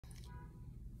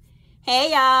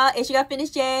Hey y'all, it's your girl Fitness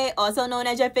J, also known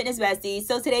as your fitness bestie.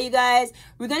 So today, you guys,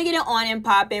 we're gonna get it on and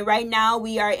popping. Right now,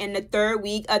 we are in the third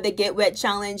week of the Get Wet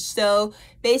Challenge. So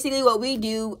basically, what we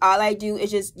do, all I do is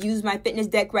just use my fitness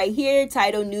deck right here,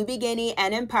 titled New Beginning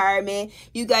and Empowerment.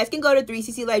 You guys can go to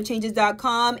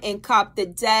 360lifechanges.com and cop the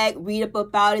deck, read up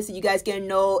about it, so you guys can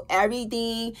know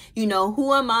everything. You know,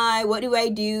 who am I, what do I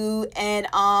do, and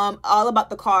all about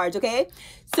the cards. Okay.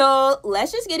 So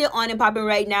let's just get it on and popping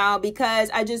right now because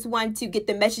I just want to get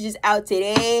the messages out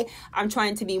today. I'm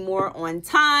trying to be more on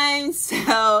time.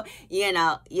 So, you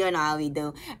know how we do.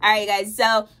 All right, guys.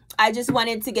 So I just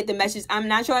wanted to get the message. I'm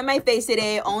not showing my face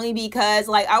today only because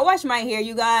like I wash my hair,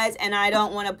 you guys, and I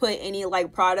don't want to put any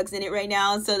like products in it right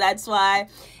now. So that's why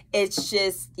it's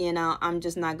just, you know, I'm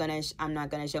not going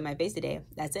to show my face today.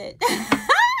 That's it.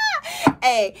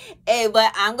 Hey,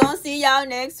 but I'm going to see y'all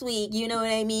next week. You know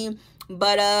what I mean?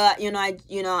 But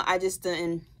I just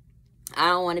didn't. I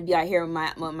don't want to be out here with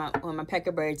my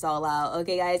pecker birds all out.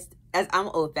 Okay, guys, as I'm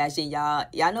old fashioned, y'all.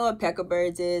 Y'all know what pecker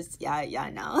birds is.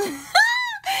 Y'all know.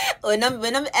 when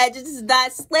them edges is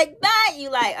not slick back, you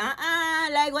like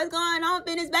like what's going on,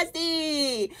 fitness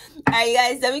bestie? All right, you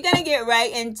guys. So we're gonna get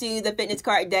right into the fitness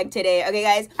card deck today. Okay,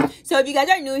 guys. So if you guys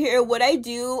are new here, what I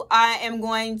do, I am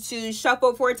going to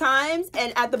shuffle 4 times,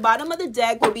 and at the bottom of the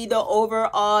deck will be the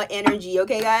overall energy.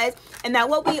 Okay, guys, and that's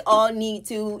what we all need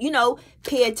to, you know,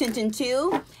 pay attention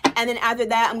to. And then after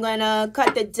that, I'm gonna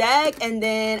cut the deck, and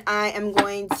then I am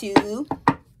going to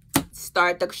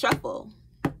start the shuffle.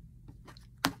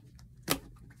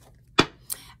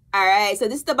 All right, so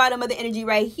this is the bottom of the energy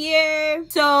right here.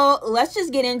 So let's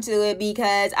just get into it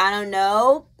because I don't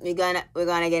know. We're gonna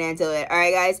get into it. All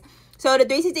right, guys. So the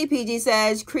 360 PG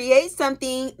says, create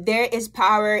something. There is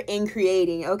power in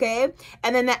creating. Okay.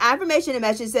 And then the affirmation and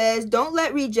message says, don't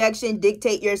let rejection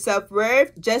dictate your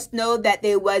self-worth. Just know that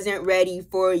they wasn't ready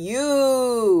for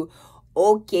you.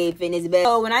 Okay, fitness bed.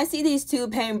 So when I see these 2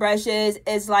 paintbrushes,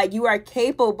 it's like you are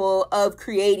capable of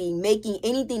creating, making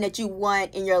anything that you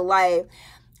want in your life.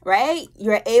 Right?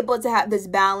 You're able to have this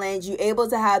balance. You're able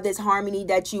to have this harmony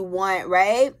that you want,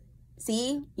 right?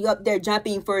 See? You up there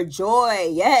jumping for joy.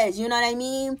 Yes, you know what I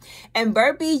mean? And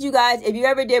burpees, you guys, if you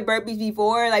ever did burpees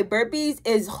before, like burpees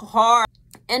is hard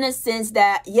in a sense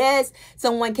that, yes,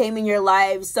 someone came in your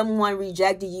life, someone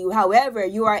rejected you. However,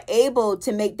 you are able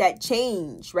to make that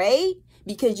change, right?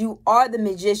 Because you are the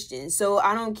magician. So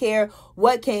I don't care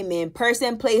what came in,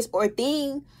 person, place, or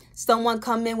thing. Someone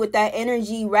come in with that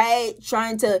energy, right?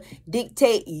 Trying to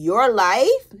dictate your life.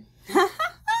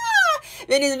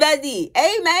 Fitness bestie.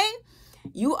 Hey, man.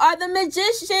 You are the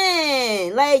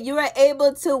magician. Like, you are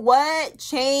able to what?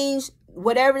 Change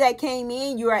whatever that came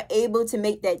in. You are able to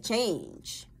make that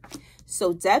change.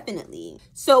 So definitely.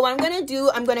 So what I'm going to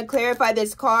do, I'm going to clarify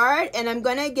this card and I'm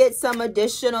going to get some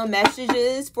additional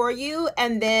messages for you.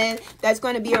 And then that's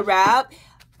going to be a wrap.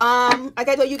 Like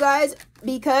I told you guys,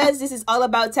 because this is all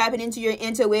about tapping into your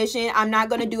intuition, I'm not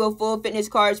going to do a full fitness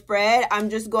card spread.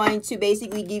 I'm just going to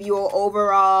basically give you an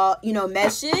overall, you know,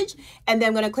 message. And then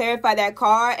I'm going to clarify that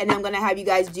card and I'm going to have you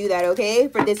guys do that, okay,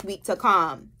 for this week to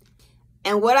come.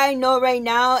 And what I know right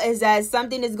now is that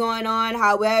something is going on.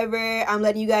 However, I'm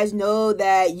letting you guys know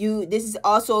that this is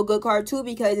also a good card too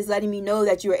because it's letting me know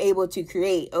that you're able to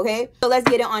create, okay? So let's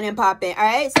get it on and popping, all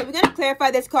right? So we're going to clarify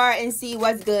this card and see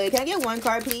what's good. Can I get one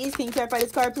card, please? Can you clarify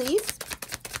this card, please?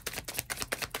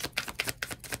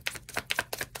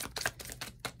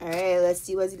 All right, let's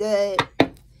see what's good.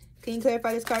 Can you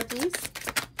clarify this card, please?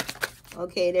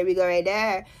 Okay, there we go right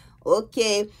there.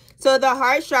 Okay, so the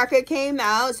heart chakra came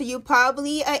out. So you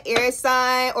probably an air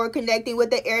sign or connecting with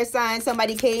the air sign.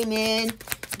 Somebody came in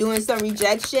doing some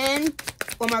rejection.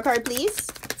 One more card, please.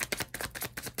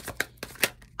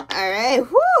 All right.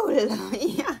 Woo.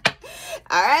 Yeah.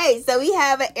 All right. So we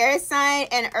have an air sign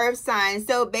and earth sign.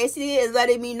 So basically it's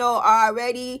letting me know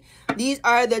already these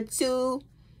are the two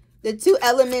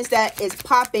elements that is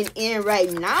popping in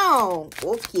right now.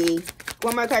 Okay.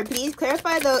 One more card, please.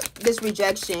 Clarify this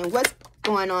rejection. What's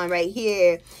going on right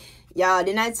here? Y'all,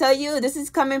 didn't I tell you? This is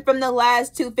coming from the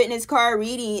last 2 fitness card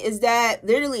reading. Is that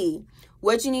literally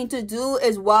what you need to do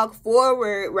is walk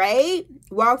forward, right?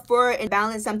 Walk forward and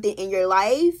balance something in your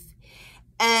life.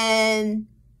 And,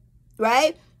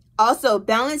 right? Also,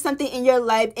 balance something in your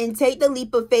life and take the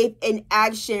leap of faith in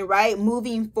action, right?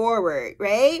 Moving forward,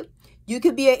 right? You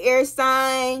could be an air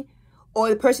sign or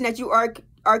the person that you are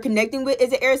connecting with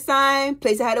is an air sign.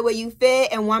 Place it how the way you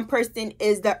fit. And one person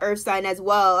is the earth sign as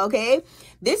well, okay?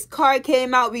 This card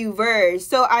came out reversed.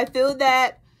 So I feel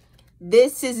that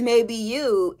this is maybe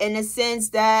you in the sense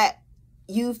that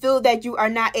you feel that you are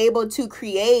not able to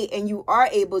create and you are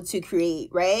able to create,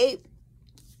 right?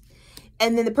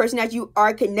 And then the person that you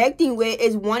are connecting with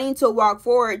is wanting to walk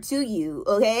forward to you,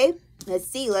 okay? Let's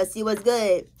see what's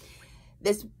good.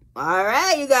 All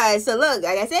right, you guys. So look,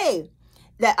 like I say,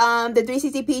 the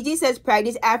 360 PG says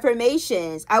practice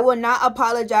affirmations. I will not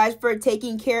apologize for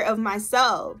taking care of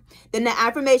myself. Then the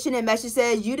affirmation and message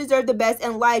says you deserve the best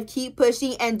in life. Keep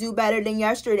pushing and do better than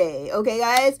yesterday. Okay,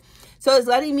 guys? So it's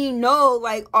letting me know,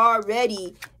 like,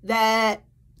 already that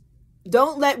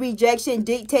don't let rejection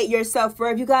dictate your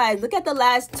self-worth. You guys, look at the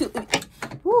last two.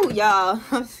 Woo, y'all.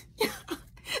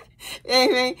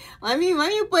 Hey, let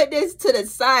me put this to the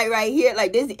side right here.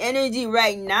 Like, this energy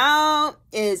right now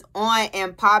is on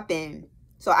and popping.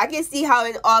 So I can see how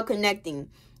it's all connecting.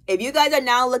 If you guys are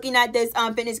now looking at this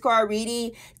fitness card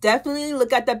reading, definitely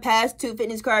look at the past 2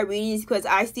 fitness card readings, because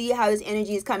I see how this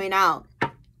energy is coming out.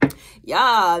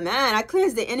 Yeah, man, I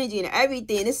cleansed the energy and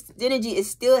everything. This energy is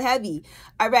still heavy.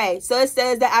 All right, so it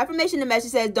says the affirmation, the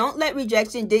message says, don't let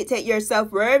rejection dictate your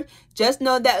self-worth. Just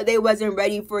know that they wasn't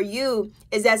ready for you.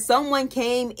 Is that someone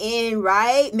came in,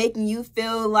 right, making you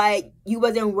feel like you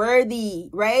wasn't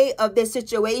worthy, right, of this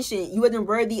situation. You wasn't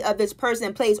worthy of this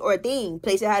person, place, or thing.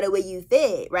 Place it how the way you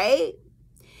fit, right?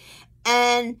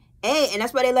 And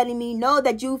that's why they're letting me know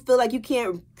that you feel like you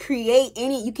can't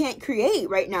create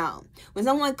right now. When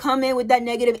someone come in with that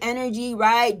negative energy,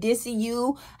 right, dissing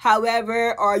you,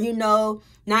 however, or, you know,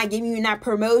 not giving you that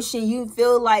promotion, you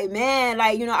feel like, man,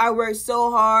 like, you know, I worked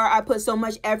so hard, I put so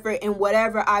much effort in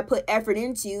whatever I put effort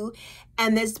into,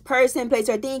 and this person, place,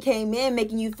 or thing came in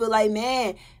making you feel like,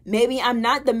 man, maybe I'm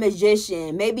not the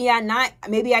magician, maybe I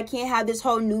can't have this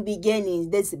whole new beginning,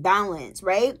 this balance,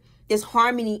 right? This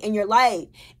harmony in your life,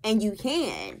 and you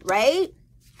can, right?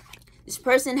 This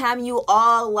person having you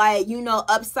all, like, you know,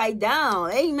 upside down.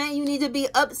 Hey, man, you need to be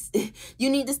up. You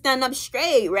need to stand up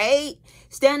straight, right?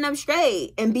 Stand up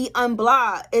straight and be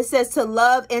unblocked. It says to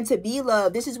love and to be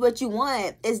loved. This is what you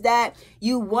want, is that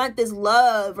you want this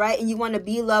love, right? And you want to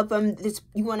be loved from this.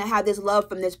 You want to have this love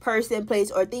from this person,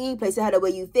 place, or thing, place it how the way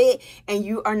you fit, and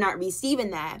you are not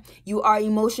receiving that. You are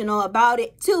emotional about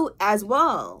it too, as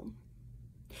well.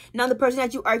 Now, the person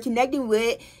that you are connecting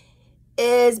with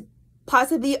is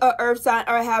possibly a earth sign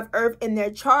or have earth in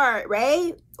their chart,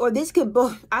 right? Or this could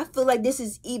both, I feel like this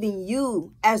is even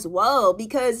you as well,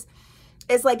 because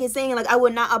it's like it's saying, like, I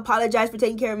would not apologize for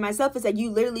taking care of myself. It's like you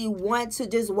literally want to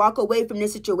just walk away from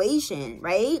this situation,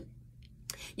 right?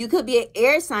 You could be an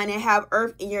air sign and have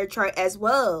earth in your chart as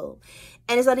well.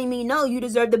 And it's letting me know you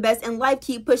deserve the best in life.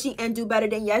 Keep pushing and do better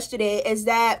than yesterday. Is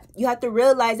that you have to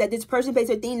realize that this person, place,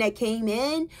 or thing that came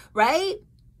in, right,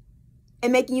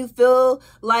 and making you feel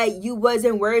like you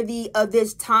wasn't worthy of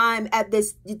this time at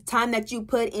this time that you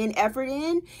put in effort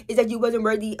in, is that you wasn't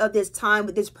worthy of this time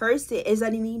with this person. Is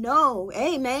letting me know,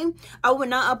 hey, man, I would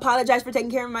not apologize for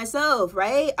taking care of myself,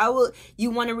 right?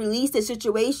 You want to release the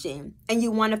situation, and you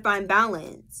want to find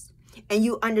balance, and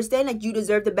you understand that you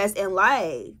deserve the best in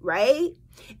life, right?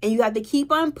 And you have to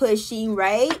keep on pushing,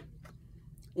 right?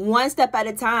 One step at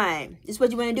a time. This is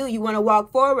what you want to do. You want to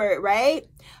walk forward, right?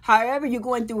 However, you're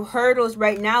going through hurdles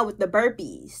right now with the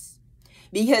burpees.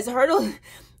 Because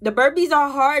the burpees are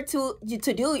hard to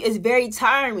do. It's very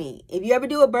tiring. If you ever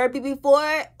do a burpee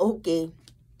before, okay.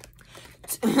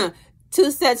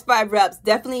 2 sets, 5 reps.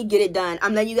 Definitely get it done.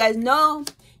 I'm letting you guys know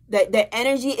that the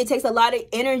energy, it takes a lot of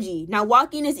energy. Now,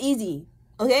 walking is easy,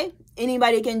 okay?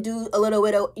 Anybody can do a little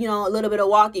bit of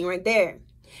walking right there.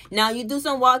 Now you do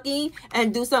some walking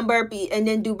and do some burpees, and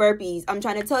then do burpees. I'm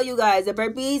trying to tell you guys, the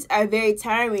burpees are very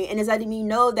tiring, and it's letting me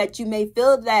know that you may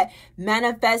feel that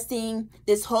manifesting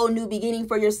this whole new beginning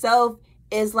for yourself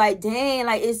is like, dang,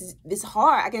 like it's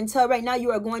hard. I can tell right now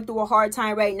you are going through a hard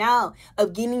time right now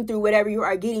of getting through whatever you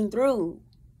are getting through,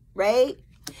 right?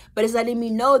 But it's letting me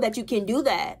know that you can do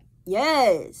that.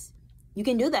 Yes, you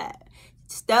can do that.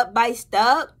 Step by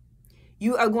step,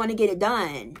 you are going to get it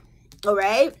done. All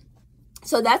right?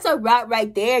 So that's a wrap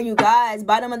right there, you guys.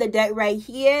 Bottom of the deck right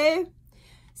here.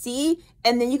 See?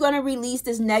 And then you're going to release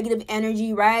this negative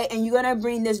energy, right? And you're going to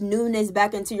bring this newness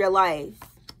back into your life.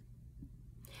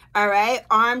 All right?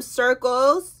 Arm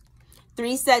circles.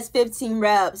 3 sets, 15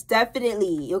 reps.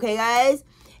 Definitely. Okay, guys?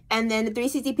 And then the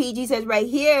 360 PG says right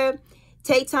here,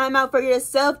 take time out for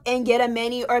yourself and get a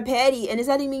mani or pedi. And it's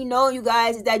letting me know, you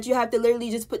guys, that you have to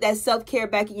literally just put that self-care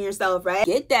back in yourself, right?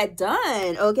 Get that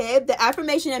done, okay? The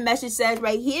affirmation and message says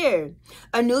right here,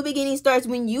 a new beginning starts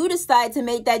when you decide to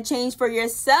make that change for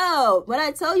yourself. What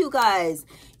I tell you guys,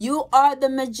 you are the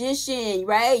magician,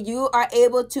 right? You are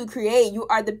able to create. You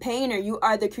are the painter. You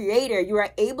are the creator. You are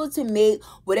able to make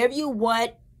whatever you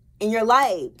want in your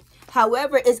life.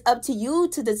 However, it's up to you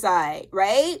to decide,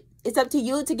 right? it's up to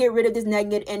you to get rid of this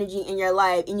negative energy in your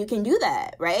life, and you can do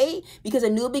that, right? Because a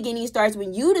new beginning starts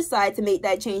when you decide to make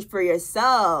that change for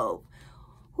yourself.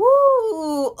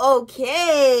 Woo,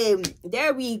 okay,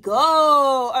 there we go.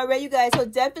 All right, you guys, so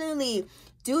definitely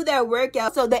do that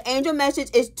workout. So the angel message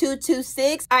is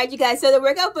 226. All right, you guys, so the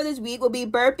workout for this week will be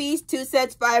burpees, 2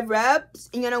 sets, 5 reps.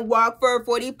 You're gonna walk for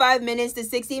 45 minutes to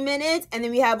 60 minutes, and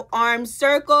then we have arm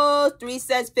circles, 3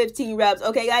 sets, 15 reps.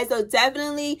 Okay, guys, so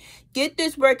definitely get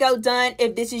this workout done.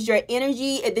 If this is your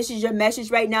energy, if this is your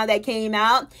message right now that came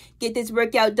out, get this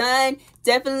workout done.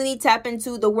 Definitely tap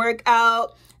into the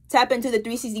workout. Tap into the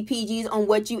 360 PGs on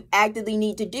what you actively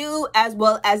need to do, as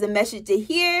well as the message to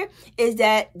hear is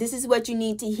that this is what you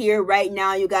need to hear right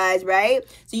now, you guys, right?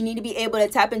 So you need to be able to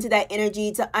tap into that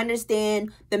energy to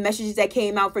understand the messages that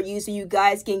came out for you, so you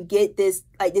guys can get this,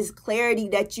 like, this clarity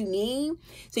that you need,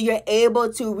 so you're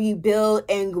able to rebuild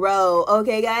and grow,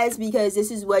 okay, guys? Because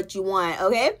this is what you want,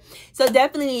 okay? So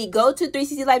definitely go to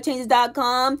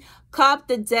 360lifechanges.com. Cop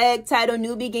the deck titled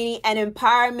New Beginning and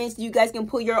Empowerment, so you guys can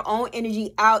pull your own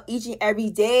energy out each and every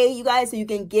day, you guys, so you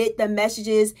can get the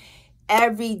messages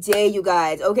every day, you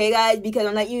guys. Okay, guys, because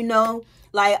I'm letting you know,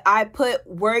 like, I put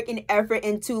work and effort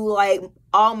into, like,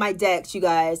 all my decks, you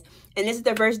guys. And this is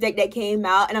the first deck that came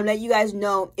out, and I'm letting you guys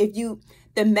know if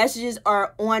the messages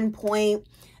are on point.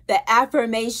 The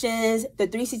affirmations, the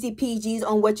 360 PGs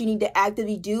on what you need to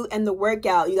actively do, and the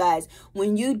workout, you guys.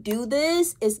 When you do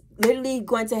this, it's literally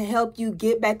going to help you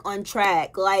get back on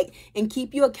track, like, and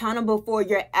keep you accountable for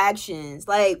your actions.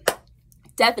 Like,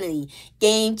 definitely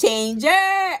game changer.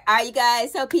 All right, you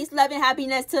guys, so peace, love, and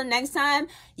happiness. Till next time,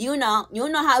 you know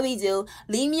how we do.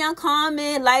 Leave me a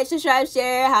comment, like, subscribe,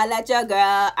 share, holla at your girl.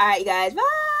 All right, you guys,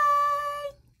 bye.